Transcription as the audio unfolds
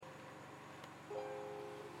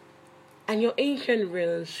and your ancient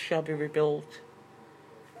ruins shall be rebuilt.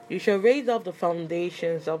 You shall raise up the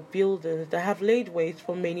foundations of buildings that have laid waste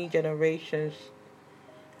for many generations,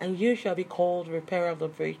 and you shall be called repairer of the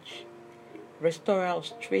breach, restorer of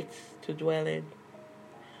streets to dwell in.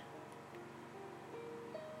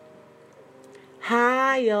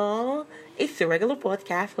 Hi, y'all. It's the regular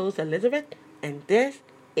podcast host Elizabeth, and this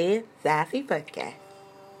is Sassy Podcast.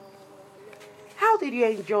 How did you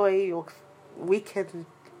enjoy your weekend?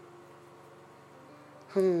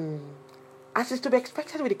 As is to be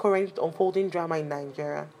expected with the current unfolding drama in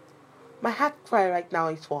Nigeria, my heart cry right now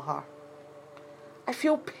is for her. I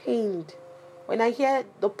feel pained when I hear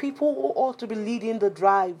the people who ought to be leading the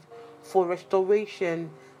drive for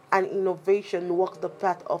restoration and innovation walk the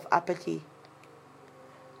path of apathy.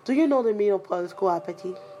 Do you know the meaning of political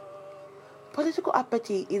apathy? Political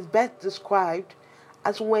apathy is best described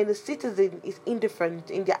as when a citizen is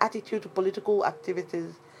indifferent in their attitude to political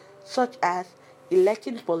activities, such as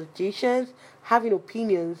electing politicians, having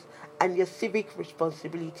opinions, and their civic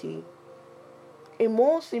responsibility. A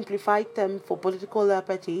more simplified term for political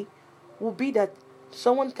apathy would be that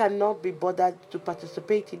someone cannot be bothered to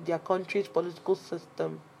participate in their country's political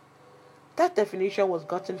system. That definition was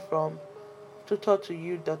gotten from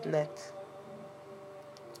tutor2u.net.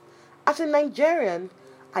 As a Nigerian,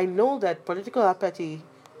 I know that political apathy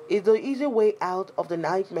is the easy way out of the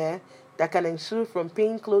nightmare that can ensue from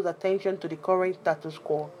paying close attention to the current status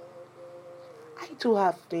quo. I too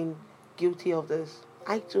have been guilty of this.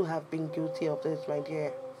 My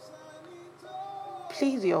dear.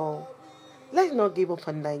 Please, y'all, let's not give up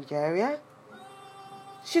on Nigeria.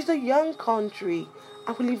 She's a young country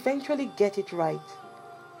and will eventually get it right.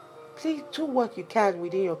 Please do what you can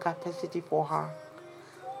within your capacity for her.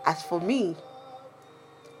 As for me,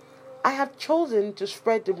 I have chosen to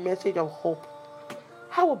spread the message of hope.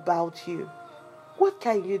 How about you? What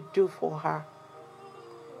can you do for her?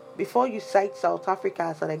 Before you cite South Africa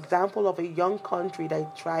as an example of a young country that is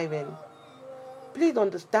thriving, please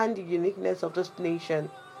understand the uniqueness of this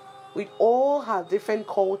nation with all her different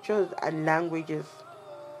cultures and languages.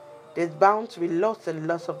 There's bound to be lots and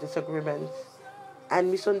lots of disagreements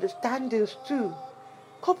and misunderstandings too,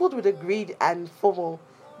 coupled with the greed and FOMO,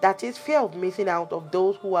 that is fear of missing out of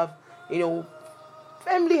those who have,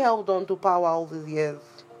 firmly held on to power all these years.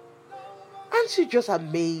 Aren't you just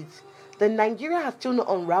amazed that Nigeria has still not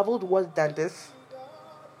unraveled worse than this?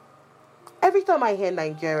 Every time I hear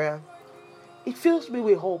Nigeria, it fills me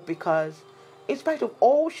with hope because, in spite of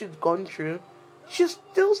all she's gone through, she's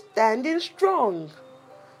still standing strong.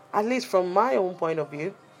 At least from my own point of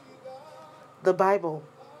view. The Bible,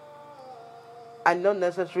 and not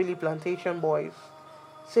necessarily plantation boys,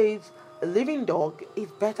 says a living dog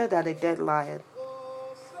is better than a dead lion.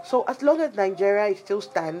 So as long as Nigeria is still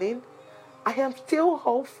standing, I am still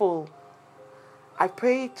hopeful. I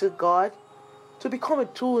pray to God to become a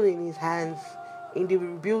tool in His hands in the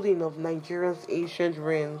rebuilding of Nigeria's ancient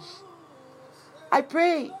ruins. I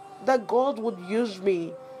pray that God would use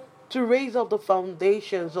me to raise up the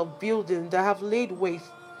foundations of buildings that have laid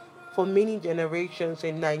waste for many generations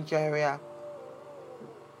in Nigeria.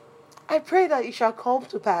 I pray that it shall come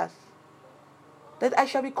to pass that I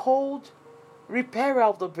shall be called repairer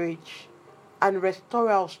of the breach and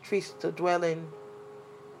restorer of streets to dwell in.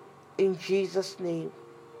 In Jesus' name,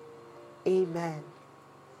 amen.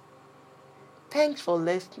 Thanks for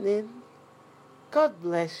listening. God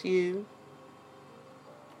bless you.